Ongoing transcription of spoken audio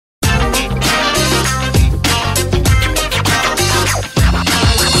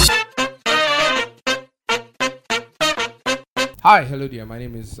Hi, hello there. My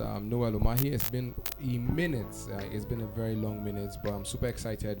name is Noel Omahi. It's been a minute. It's been a very long minute, but I'm super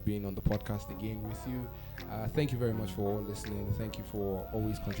excited being on the podcast again with you. Thank you very much for listening. Thank you for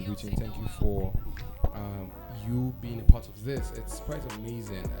always contributing. Thank you for you being a part of this. It's quite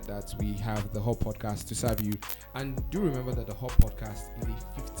amazing that we have the Hub Podcast to serve you. And do remember that the Hub Podcast is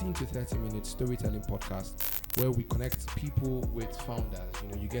a 15 to 30 minute storytelling podcast where we connect people with founders.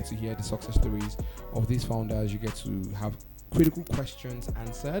 You get to hear the success stories of these founders. You get to have critical questions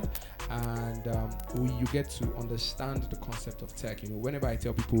answered, and you get to understand the concept of tech. Whenever I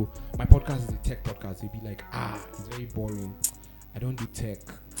tell people my podcast is a tech podcast, they'll be like, it's very boring. I don't do tech.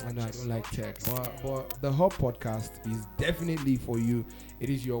 I know I don't like tech. But the Hub Podcast is definitely for you. It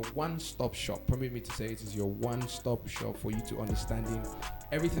is your one-stop shop. Permit me to say it is your one-stop shop for you to understanding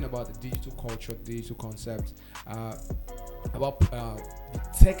everything about the digital culture, digital concepts, about the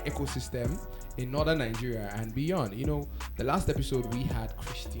tech ecosystem in northern Nigeria and beyond. The last episode we had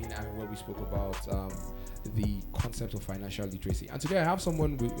Christine, and where we spoke about the concept of financial literacy. And today I have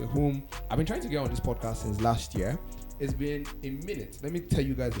someone with whom I've been trying to get on this podcast since last year. It's been a minute. Let me tell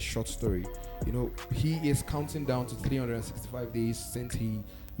you guys a short story. He is counting down to 365 days since he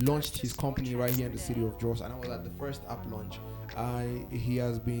launched his company right here in the city of Jos, and I was at the first app launch. He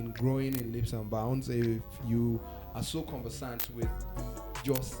has been growing in leaps and bounds. If you are so conversant with the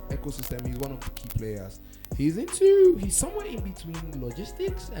Jos ecosystem, he's one of the key players. He's somewhere in between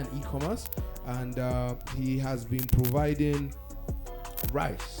logistics and e-commerce, and he has been providing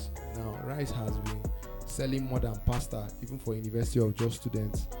rice. Now, rice has been selling more than pasta, even for University of Jos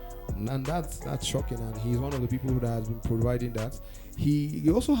students, and that's shocking. And he's one of the people that has been providing that. He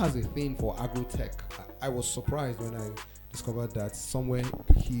also has a thing for agro-tech. I was surprised when I discovered that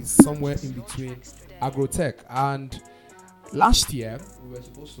he's somewhere in between agro-tech. And last year we were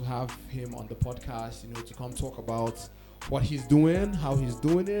supposed to have him on the podcast, to come talk about what he's doing, how he's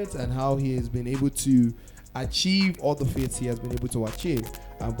doing it, and how he has been able to achieve all the feats he has been able to achieve,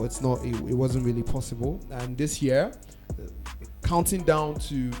 but it wasn't really possible. And this year, counting down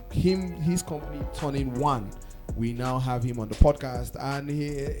to his company turning one, we now have him on the podcast, and he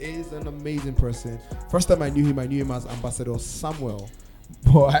is an amazing person. First time I knew him as Ambassador Samuel,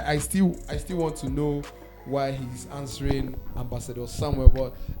 but I still want to know why he's answering Ambassador Samuel.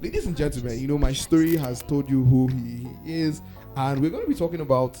 But ladies and gentlemen, my story has told you who he is, and we're going to be talking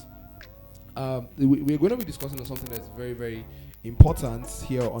about we're going to be discussing on something that's very, very important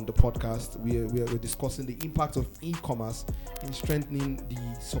here on the podcast. We're discussing the impact of e-commerce in strengthening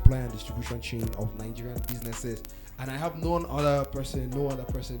the supply and distribution chain of Nigerian businesses. And I have no other person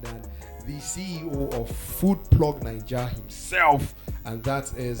than the CEO of Foodplug Nigeria himself, and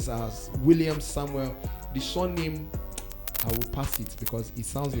that is William Samuel. The surname, I will pass it because it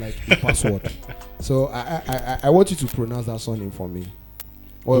sounds like a password. So I want you to pronounce that surname for me.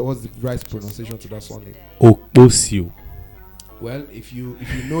 What's the right pronunciation to that surname? Okposio. Well, if you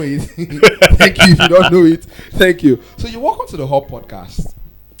know it, thank you. If you don't know it, thank you. So you're welcome to the Hub Podcast.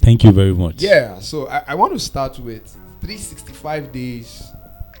 Thank you very much. Yeah. So I want to start with 365 days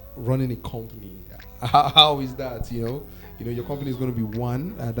running a company. How is that? Your company is going to be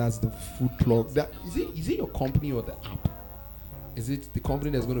one. That's the Foodplug. Is it your company or the app? Is it the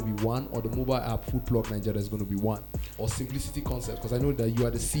company that's going to be one, or the mobile app Foodplug Nigeria is going to be one, or Simplicity Concept? Because I know that you are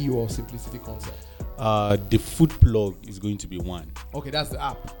the CEO of Simplicity Concept. The Foodplug is going to be one. Okay, that's the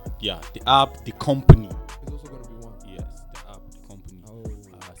app. Yeah, the app, the company. It's also going to be one. Yes, the app, the company. Oh.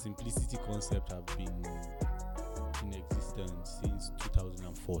 Simplicity Concept have been in existence since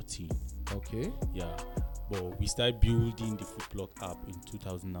 2014. Okay. Yeah, but we started building the Foodplug app in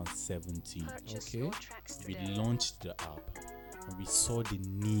 2017. Okay. We launched the app, and we saw the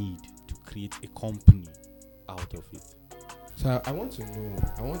need to create a company out of it. So I want to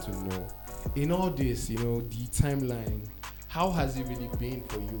know, in all this, the timeline, how has it really been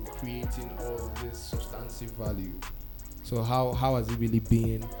for you creating all this substantive value? So how has it really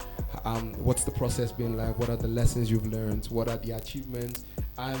been? What's the process been like? What are the lessons you've learned? What are the achievements?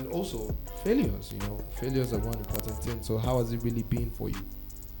 And also failures, failures are one important thing. So how has it really been for you?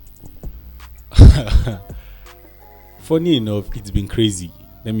 Funny enough, it's been crazy.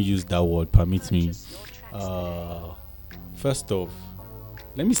 Let me use that word, permit me. First off,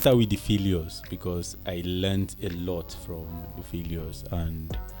 let me start with the failures, because I learned a lot from the failures.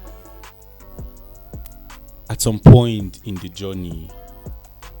 And at some point in the journey,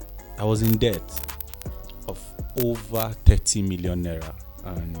 I was in debt of over 30 million naira.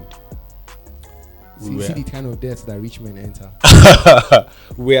 And you see the kind of debt that rich men enter.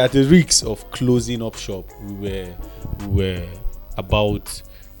 We're at the risk of closing up shop. We were about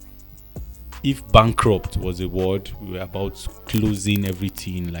if bankrupt was a word, we were about closing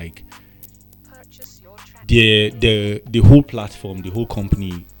everything. Like the whole platform, the whole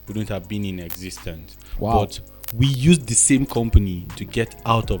company wouldn't have been in existence. Wow. But we used the same company to get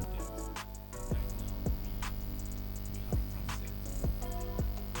out of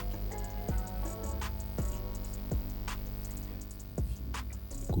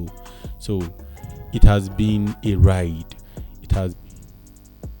go. So it has been a ride. It has,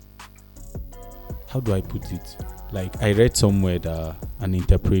 how do I put it? Like, I read somewhere that an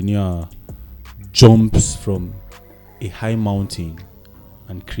entrepreneur jumps from a high mountain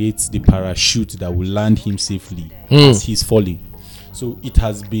and creates the parachute that will land him safely as he's falling. So it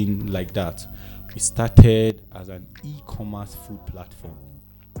has been like that. We started as an e-commerce food platform.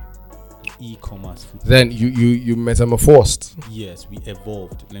 Then you metamorphosed. Yes, we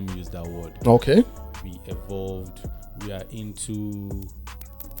evolved. Let me use that word. Okay. We evolved. We are into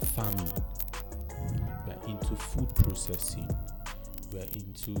farming. We are into food processing. We are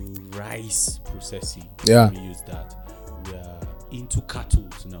into rice processing. Yeah. Let me use that. We are into cattle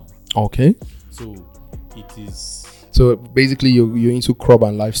now. Okay. So it is. So basically, you're into crop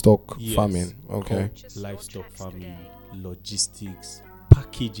and livestock farming. Okay. Livestock farming, logistics,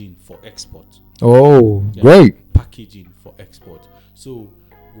 packaging for export. Oh, great. Packaging for export. So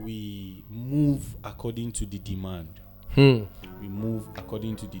we move according to the demand. We move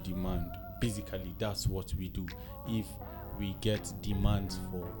according to the demand. Basically, that's what we do. If we get demands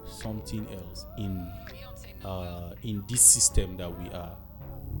for something else in this system that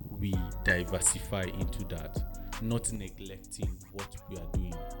we diversify into that, not neglecting what we are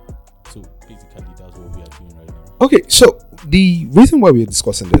doing. So basically, that's what we are doing right now. Okay, so the reason why we're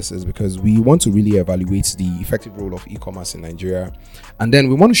discussing this is because we want to really evaluate the effective role of e-commerce in Nigeria, and then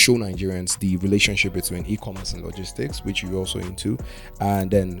we want to show Nigerians the relationship between e-commerce and logistics, which you're also into, and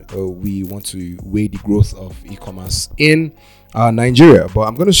then we want to weigh the growth of e-commerce in Nigeria. But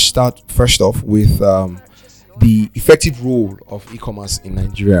I'm going to start first off with the effective role of e-commerce in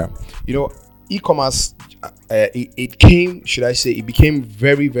Nigeria. You know, e-commerce, it became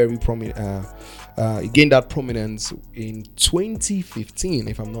very, very prominent. It gained that prominence in 2015,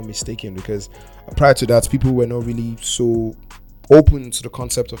 if I'm not mistaken, because prior to that, people were not really so open to the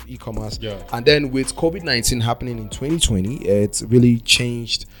concept of e-commerce. Yeah. And then with COVID-19 happening in 2020, it really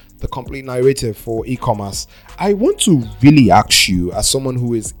changed the complete narrative for e-commerce. I want to really ask you, as someone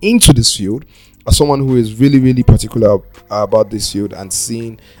who is into this field, as someone who is really, really particular about this field, and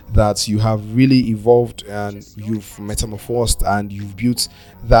seeing that you have really evolved and you've metamorphosed and you've built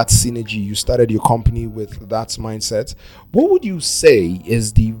that synergy, you started your company with that mindset, what would you say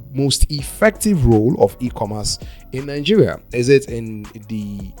is the most effective role of e-commerce in Nigeria? Is it in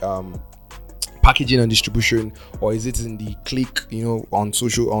the packaging and distribution, or is it in the click, on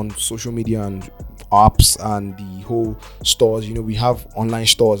social media and apps and the whole stores? We have online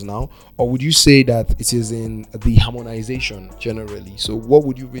stores now. Or would you say that it is in the harmonization generally? So what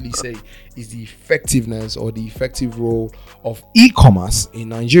would you really say is the effectiveness or the effective role of e-commerce in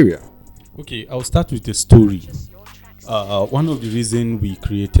Nigeria? Okay, I'll start with the story. One of the reasons we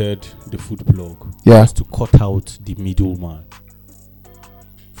created the Foodplug was to cut out the middleman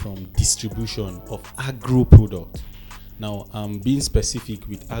from distribution of agro product. Now, I'm being specific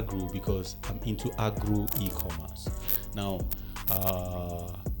with agro because I'm into agro e-commerce. Now,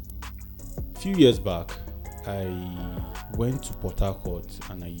 a few years back, I went to Port Harcourt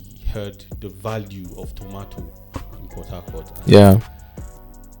and I heard the value of tomato in Port Harcourt. Yeah.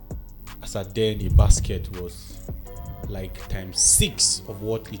 As at then, a basket was like times 6 of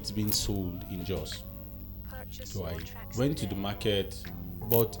what it's been sold in Jos. So I went to the market,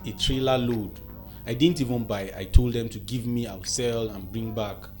 bought a trailer load. I didn't even buy. I told them to give me, I'll sell and bring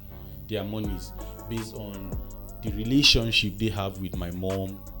back their monies based on the relationship they have with my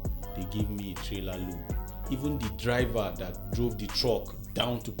mom. They gave me a trailer load. Even the driver that drove the truck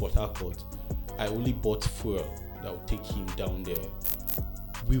down to Port Harcourt, I only bought fuel that would take him down there.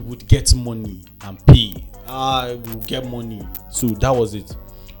 We would get money and pay. We would get money. So that was it.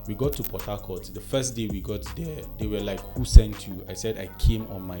 We got to Port Harcourt. The first day we got there, they were like, "Who sent you?" I said, "I came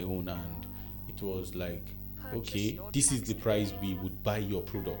on my own." And it was like, "Okay, this is the price we would buy your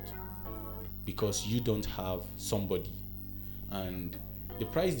product because you don't have somebody." And the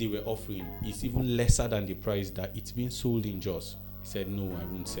price they were offering is even lesser than the price that it's been sold in Jos. I said, "No, I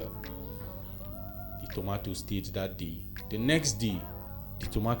won't sell." The tomato stayed that day. The next day, the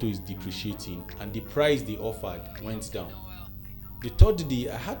tomato is depreciating and the price they offered went down. The third day,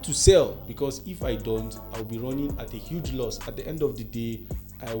 I had to sell because if I don't, I'll be running at a huge loss. At the end of the day,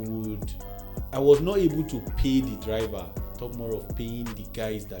 I was not able to pay the driver talk more of paying the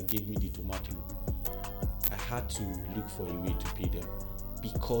guys that gave me the tomato. I had to look for a way to pay them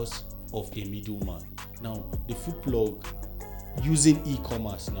because of a middleman. Now, the Foodplug using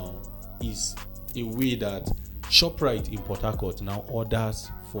e-commerce now is a way that ShopRite in Port Harcourt now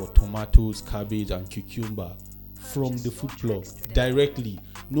orders for tomatoes, cabbage, and cucumber from the Foodplug directly.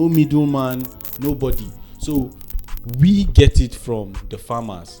 No middleman, nobody. So we get it from the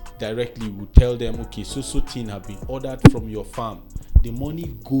farmers directly. We tell them, okay, so thing have been ordered from your farm. The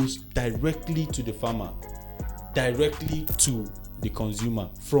money goes directly to the farmer, directly to the consumer,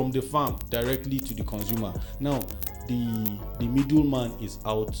 from the farm directly to the consumer. Now, the middleman is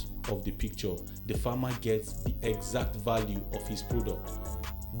out of the picture. The farmer gets the exact value of his product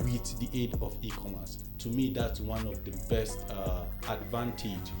with the aid of e-commerce. To me, that's one of the best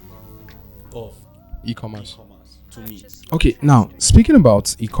advantage of E-commerce. To me. Okay, now speaking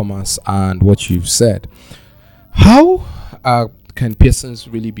about e-commerce and what you've said, how can persons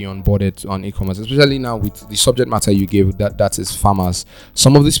really be onboarded on e-commerce, especially now with the subject matter you gave, that is farmers?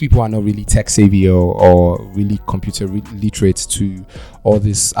 Some of these people are not really tech savvy or really computer literate to all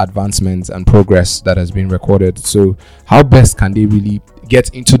these advancements and progress that has been recorded. So how best can they really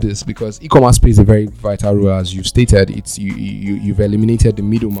get into this? Because e-commerce plays a very vital role, as you've stated. It's you've eliminated the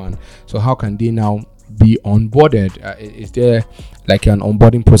middleman. So how can they now be onboarded? Is there like an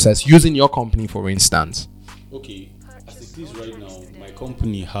onboarding process using your company, for instance? Okay, as it is right now, my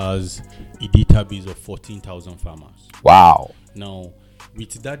company has a database of 14,000 farmers. Wow. Now,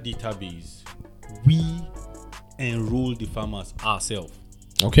 with that database, we enroll the farmers ourselves.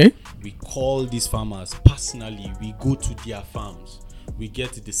 Okay. We call these farmers personally. We go to their farms. We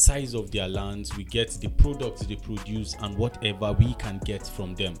get the size of their lands. We get the products they produce and whatever we can get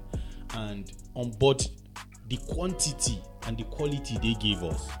from them. And onboard the quantity and the quality they gave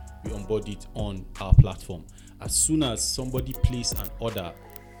us. We onboard it on our platform. As soon as somebody places an order,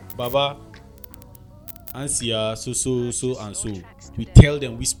 Baba, Ansia, so and so, we tell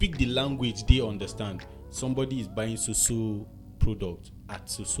them, we speak the language they understand. Somebody is buying so product at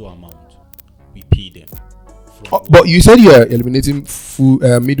so amount. We pay them. But you said you are eliminating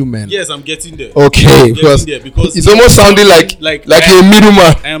middlemen. Yes, I'm getting there. Okay, because it's almost sounding like a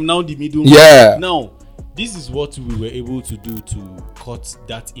middleman. I am now the middleman. Yeah. Now, this is what we were able to do to cut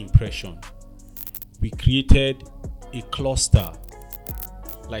that impression. We created a cluster,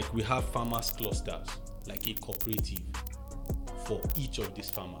 like we have farmers clusters, like a cooperative for each of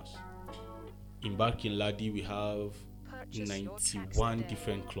these farmers. In Barking Ladi, we have 91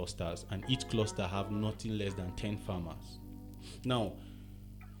 different clusters, and each cluster have nothing less than 10 farmers. Now,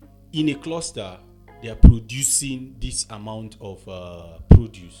 in a cluster, they are producing this amount of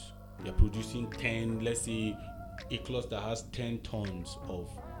produce. They are producing 10, let's say a cluster has 10 tons of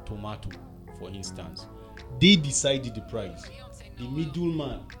tomato, for instance. They decide the price. The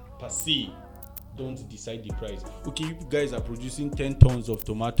middleman per se don't decide the price. Okay, you guys are producing 10 tons of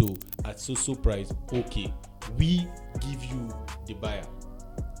tomato at so price. Okay, we give you the buyer.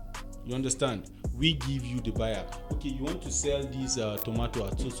 You understand? We give you the buyer. Okay, you want to sell this tomato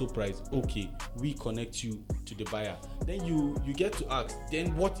at so price. Okay, we connect you to the buyer. Then you get to ask,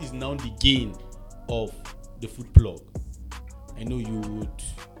 then what is now the gain of the Foodplug? I know you would,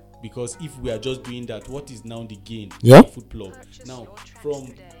 because if we are just doing that, what is now the gain of the Foodplug? Now,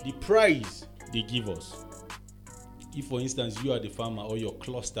 from the price they give us, if for instance you are the farmer or your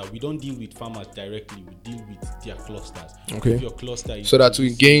cluster, we don't deal with farmers directly, we deal with their clusters. Okay. If your cluster is so that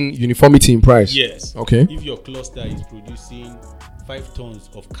we gain uniformity in price. Yes. Okay. If your cluster is producing 5 tons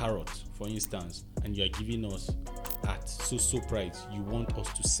of carrots, for instance, and you are giving us at so price, you want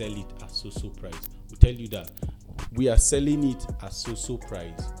us to sell it at so price. We tell you that we are selling it at so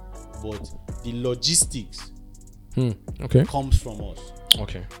price, but the logistics comes from us.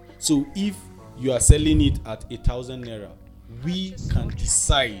 Okay. So if you are selling it at 1,000 naira, we can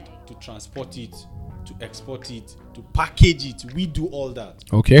decide to transport it, to export it, to package it. We do all that.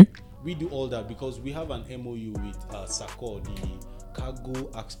 Okay. We do all that because we have an MOU with SACO, the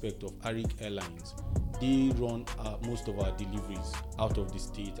cargo aspect of Arik Airlines. They run most of our deliveries out of the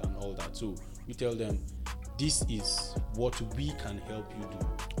state and all that. So we tell them, this is what we can help you do.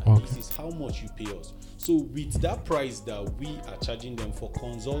 And this is how much you pay us. So with that price that we are charging them for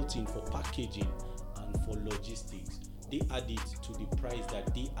consulting, for packaging, and for logistics, they add it to the price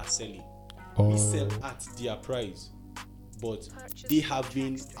that they are selling. We sell at their price, but they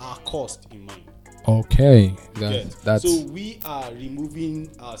having our cost in mind. Okay. That's so we are removing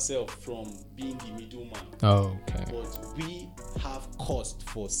ourselves from being the middleman. Okay. But we have cost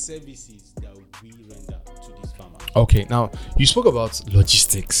for services that we render to these farmers. Okay. Now you spoke about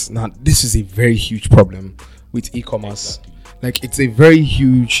logistics. Now this is a very huge problem with e-commerce. Exactly. Like, it's a very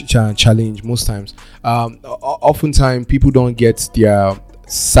huge challenge most times. Oftentimes people don't get their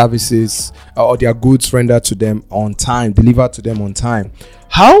services or their goods rendered to them on time, delivered to them on time.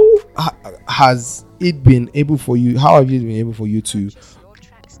 How has it been able for you? How have you been able for you to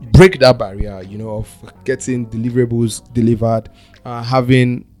break that barrier, of getting deliverables delivered,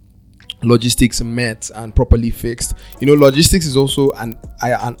 having logistics met and properly fixed? Logistics is also an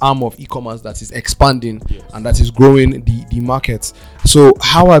arm of e-commerce that is expanding, yes, and that is growing the market. So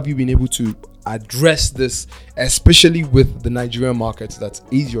how have you been able to address this, especially with the Nigerian market that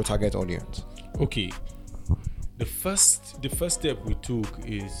is your target audience? Okay, the first step we took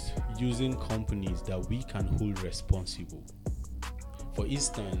is using companies that we can hold responsible. For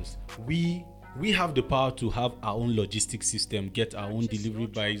instance, we have the power to have our own logistics system, get our own delivery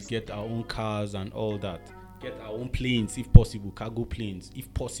bikes, get our own cars and all that, get our own planes if possible, cargo planes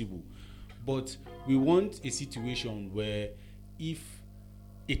if possible. But we want a situation where if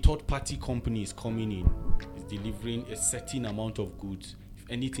a third-party company is coming in, is delivering a certain amount of goods, if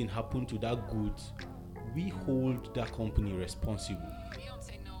anything happened to that goods, we hold that company responsible.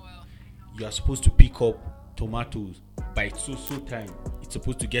 You are supposed to pick up tomatoes by so time. It's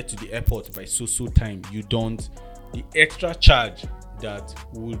supposed to get to the airport by so time. You don't. The extra charge that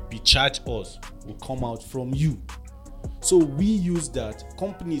will be charged us will come out from you. So we use that.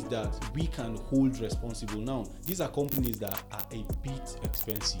 Companies that we can hold responsible. Now, these are companies that are a bit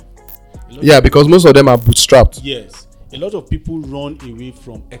expensive. Because most of them are bootstrapped. Yes. A lot of people run away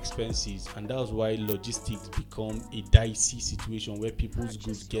from expenses, and that's why logistics become a dicey situation where people's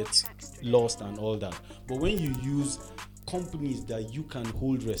goods get lost and all that. But when you use companies that you can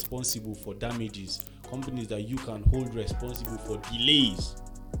hold responsible for damages, companies that you can hold responsible for delays,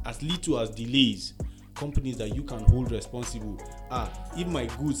 as little as delays, companies that you can hold responsible. If my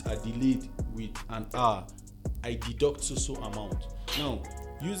goods are delayed with an hour, I deduct so amount. Now,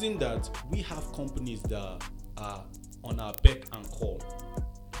 using that, we have companies that are on our beck and call.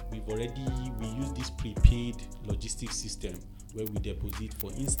 We use this prepaid logistics system where we deposit,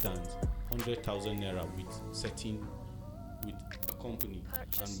 for instance, 100,000 naira with a company,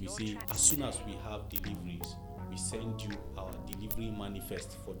 and we say as soon as we have deliveries, we send you our delivery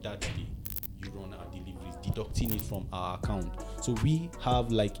manifest for that day. You run our deliveries, deducting it from our account. So we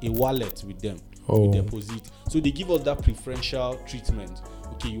have like a wallet with them. We deposit. So they give us that preferential treatment.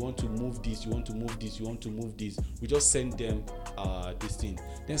 Okay, you want to move this, you want to move this, you want to move this. We just send them this thing.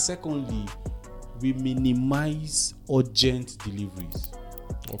 Then secondly, we minimize urgent deliveries.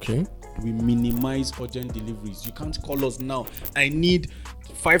 Okay. We minimize urgent deliveries. You can't call us now. I need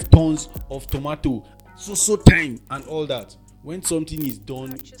 5 tons of tomato. So time and all that. When something is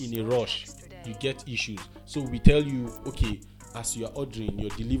done in a rush, you get issues. So we tell you, okay, as you are ordering, your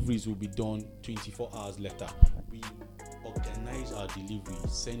deliveries will be done 24 hours later. We organize our delivery,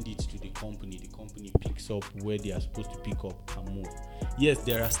 send it to the company. The company picks up where they are supposed to pick up and move. Yes,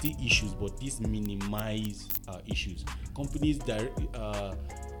 there are still issues, but these minimize issues. Companies that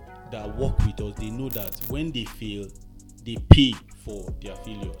work with us, they know that when they fail, they pay for their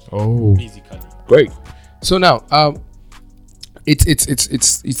failures. Basically. Great. So now,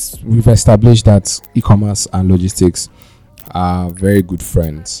 it's we've established that e-commerce and logistics are very good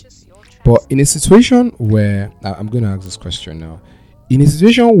friends. But in a situation where I'm going to ask this question now, in a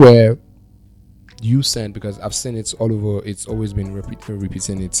situation where you send, because I've seen it all over, it's always been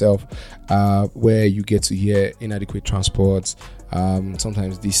repeating itself, where you get to hear inadequate transports,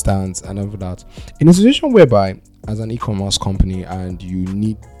 sometimes distance and all of that. In a situation whereby, as an e-commerce company, and you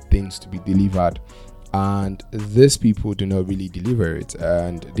need things to be delivered, and these people do not really deliver it,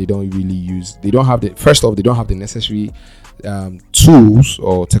 and they don't have the necessary tools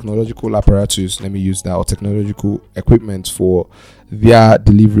or technological apparatus, let me use that, or technological equipment for their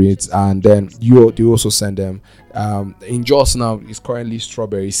deliveries, and then you also send them in Jos now it's currently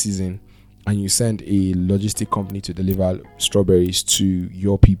strawberry season, and you send a logistic company to deliver strawberries to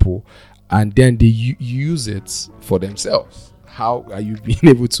your people, and then they use it for themselves. How are you being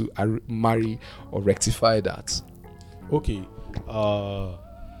able to marry or rectify that? Okay,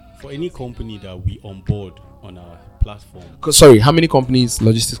 for any company that we onboard on our platform. How many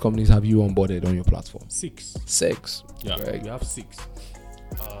logistics companies have you onboarded on your platform? 6. 6. Yeah, right. We have 6.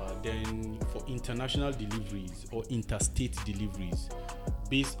 Then for international deliveries or interstate deliveries,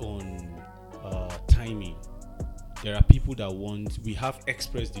 based on timing, there are people that we have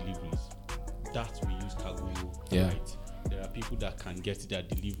express deliveries that we use cargo. Yeah. Right? There are people that can get their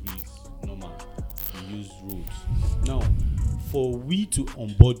deliveries normal. We use roads. Now, for we to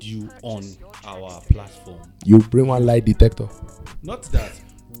onboard you on our platform, you bring one lie detector. Not that.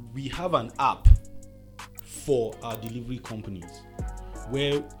 We have an app for our delivery companies,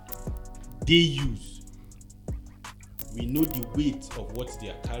 where we know the weight of what they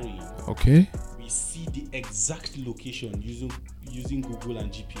are carrying. Okay. We see the exact location using Google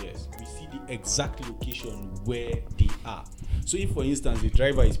and GPS. We see the exact location where they are. So if, for instance, the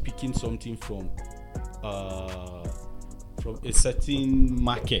driver is picking something from a certain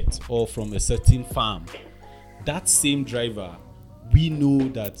market or from a certain farm, that same driver, we know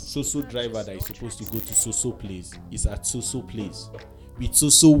that so driver that is supposed to go to so place is at so place with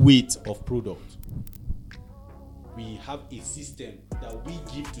so weight of product. We have a system that we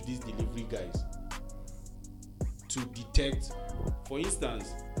give to these delivery guys to detect. For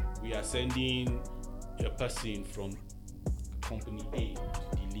instance, we are sending a person from company A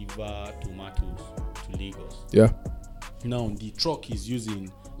to deliver tomatoes to Lagos. Yeah. Now the truck is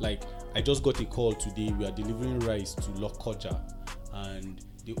using, like, I just got a call today. We are delivering rice to Lokoja, and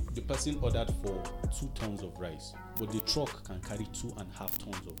the person ordered for 2 tons of rice, but the truck can carry 2.5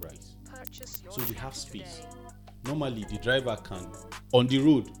 tons of rice. So we have space. Normally the driver can on the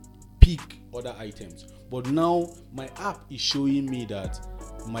road pick other items, but now my app is showing me that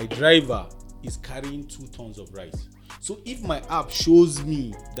my driver is carrying 2 tons of rice. So if my app shows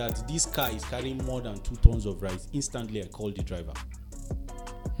me that this car is carrying more than 2 tons of rice, instantly I call the driver.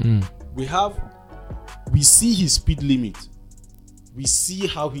 We see his speed limit, we see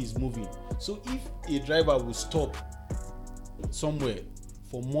how he's moving. So if a driver will stop somewhere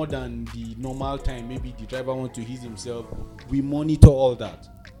for more than the normal time, maybe the driver wants to ease himself, we monitor all that.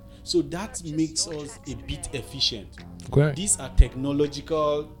 So that makes us a bit efficient. Okay. These are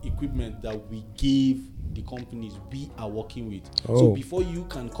technological equipment that we gave the companies we are working with. So before you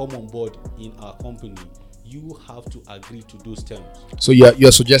can come on board in our company, you have to agree to those terms. So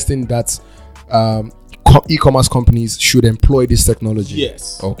you're suggesting that e-commerce companies should employ this technology?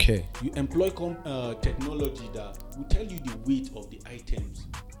 Yes. Okay. You employ technology that will tell you the weight of the items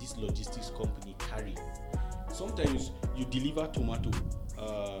this logistics company carry. Sometimes you deliver tomato.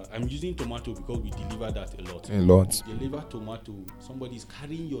 I'm using tomato because we deliver that a lot. You deliver tomato. Somebody is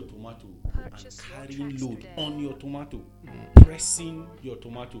carrying your tomato and carrying load on your tomato, pressing your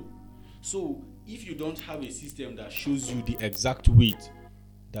tomato. So if you don't have a system that shows you the exact weight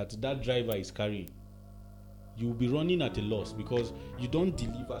that driver is carrying, you'll be running at a loss, because you don't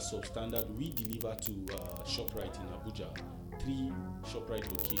deliver substandard. We deliver to ShopRite in Abuja, 3 ShopRite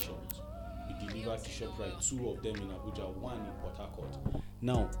locations. We deliver to ShopRite, 2 of them in Abuja, 1 in Port Harcourt.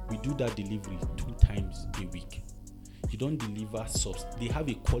 Now we do that delivery 2 times a week. You don't deliver they have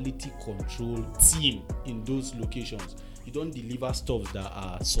a quality control team in those locations. You don't deliver stuff that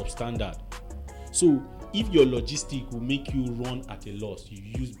are substandard. So if your logistic will make you run at a loss, you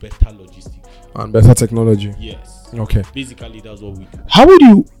use better logistics and better technology. Yes. Okay. Basically, that's what we do. How would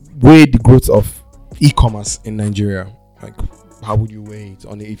you weigh the growth of e-commerce in Nigeria? Like, how would you weigh it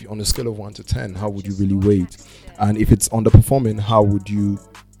on a scale of 1 to 10? How would you really weigh it? And if it's underperforming,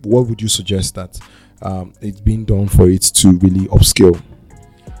 what would you suggest that it's being done for it to really upscale?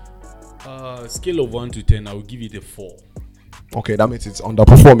 Scale of 1 to 10, I will give it a 4. Okay, that means it's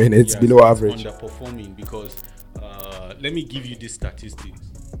underperforming. It's below average. Underperforming because let me give you these statistics.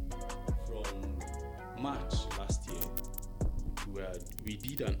 From March last year, we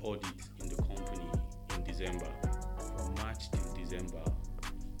did an audit in the company in December. From March till December,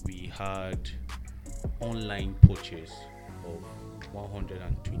 we had online purchase of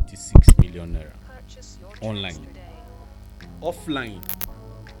 126 million naira. Online.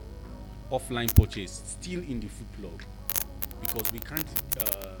 Offline purchase still in the Foodplug, because we can't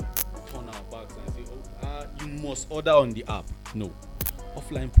turn our backs and say, you must order on the app. No.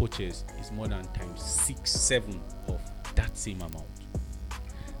 Offline purchase is more than times 6, 7 of that same amount.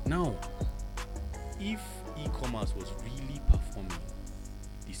 Now, if e-commerce was really performing,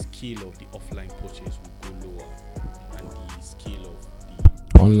 the scale of the offline purchase would go lower, and the scale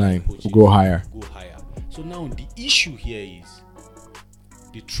of the online will go higher. So now the issue here is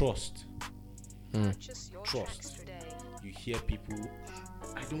the trust. Trust. You hear people,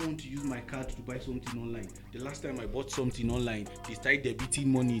 I don't want to use my card to buy something online. The last time I bought something online, they started debiting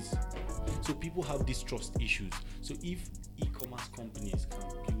monies. So people have these trust issues. So if e-commerce companies can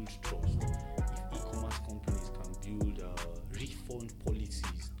build trust, if e-commerce companies can build refund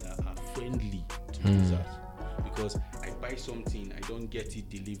policies that are friendly to users, because I buy something, I don't get it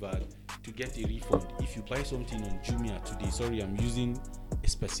delivered, to get a refund. If you buy something on Jumia today, I'm using a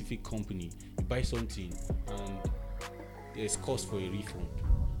specific company, you buy something and there's cost for a refund.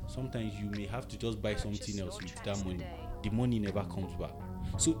 Sometimes you may have to just buy something else with that money. The money never comes back.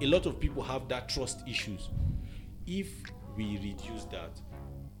 So a lot of people have that trust issues. If we reduce that,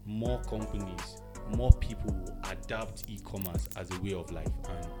 more companies more people will adapt e-commerce as a way of life,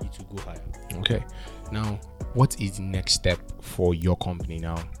 and it will go higher. Okay. Now, what is the next step for your company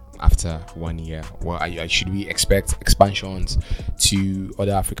now after 1 year? Well, should we expect expansions to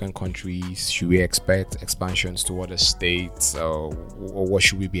other African countries? Should we expect expansions to other states? Or what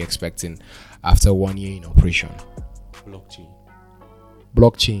should we be expecting after 1 year in operation?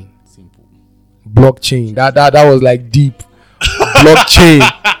 Blockchain. Simple. Blockchain. That was like deep. Blockchain.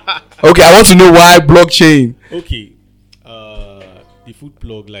 Okay, I want to know why blockchain. Okay. The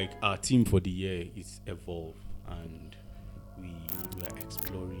Foodplug, like our team for the year, is evolve, and we are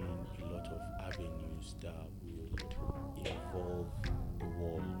exploring a lot of avenues that will involve the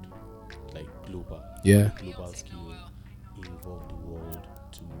world, like global. Yeah. Global scale, involve the world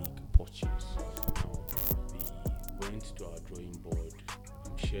to make purchase. Now, we went to our drawing board.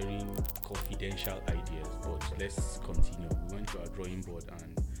 I'm sharing confidential ideas, but let's continue. We went to our drawing board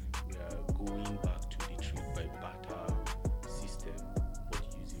and we are going back to the trade by barter system, but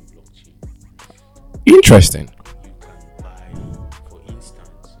using blockchain. Interesting. You can buy, for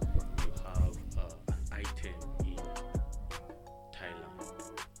instance, you have an item in Thailand.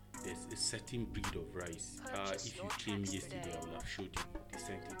 There's a certain breed of rice. If you came yesterday, I will have showed you. They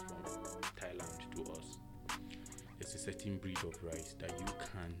sent it from Thailand to us. There's a certain breed of rice that you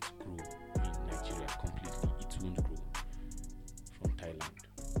can't grow in Nigeria completely. It won't grow from Thailand.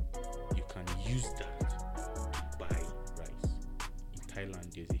 You can use that to buy rice. In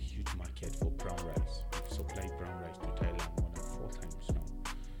Thailand, there's a huge market for brown rice. We've supplied brown rice to Thailand more than 4 times now.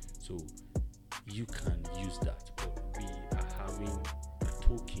 So you can use that. But we are having a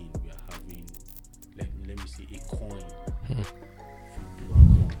token. We are having, let me say, a coin.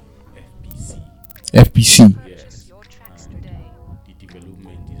 Foodplug coin, FBC. Yes. And the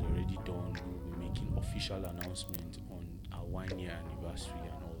development is already done. We'll be making official announcement on our 1 year anniversary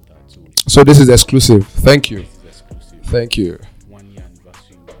and all that. So this is exclusive. Thank you. This is exclusive. Thank you. 1 year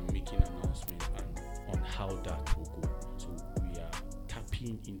anniversary, we'll be making announcement on how that will go. So we are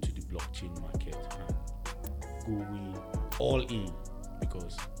tapping into the blockchain market and going all in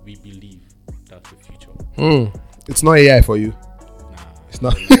because we believe that's the future. It's not AI for you. Nah, It's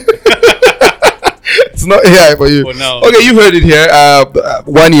not. It's not AI for you. For now. Okay, you heard it here.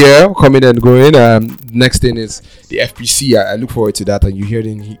 1 year coming and going. Next thing is the FPC. I look forward to that, and you're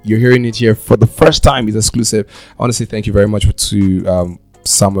hearing it here for the first time. It's exclusive. I want to say thank you very much to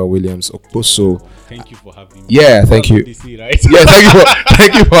Samuel Williams Okposio. Thank you for having me. Yeah, thank you. DC, right? Yeah,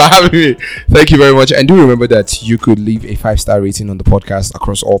 thank you for having me. Thank you very much. And do remember that you could leave a 5-star rating on the podcast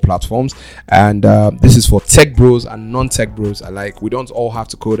across all platforms. And this is for tech bros and non-tech bros alike. We don't all have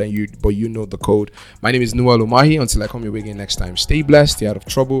to code, but you know the code. My name is Noel Omahi. Until I come your way again next time, stay blessed, stay out of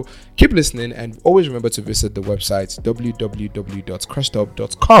trouble, keep listening, and always remember to visit the website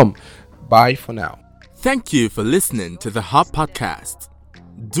www.crestup.com. Bye for now. Thank you for listening to the Hub Podcast.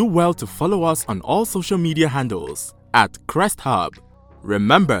 Do well to follow us on all social media handles at Crest Hub.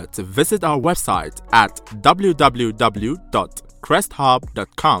 Remember to visit our website at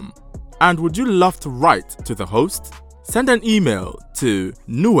www.cresthub.com. And would you love to write to the host? Send an email to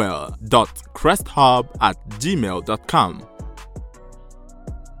noel.cresthub@gmail.com.